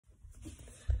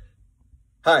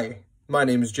Hi, my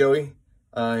name is Joey.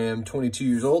 I am 22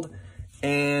 years old,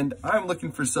 and I'm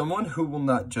looking for someone who will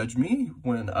not judge me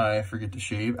when I forget to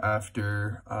shave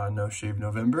after No Shave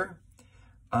November.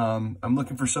 I'm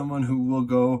looking for someone who will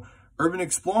go urban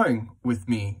exploring with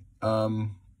me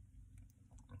and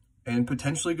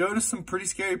potentially go to some pretty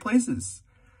scary places.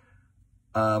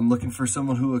 I'm looking for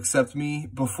someone who will accept me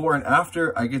before and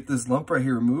after I get this lump right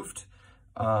here removed.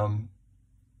 The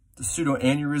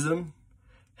pseudoaneurysm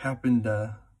happened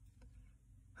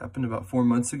about 4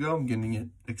 months ago. I'm getting it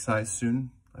excised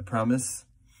soon, I promise.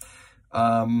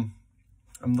 I'm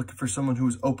looking for someone who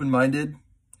is open-minded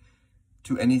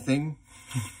to anything.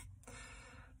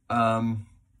 Other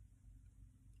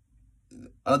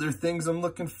things I'm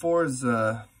looking for is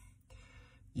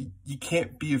you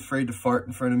can't be afraid to fart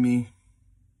in front of me.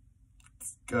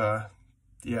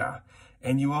 Yeah,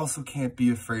 and you also can't be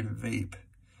afraid of vape.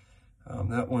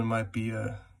 That one might be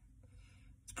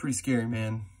it's pretty scary,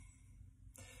 man.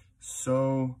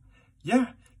 So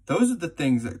yeah, those are the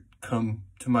things that come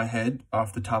to my head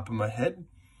off the top of my head.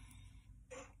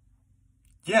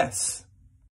 Yes,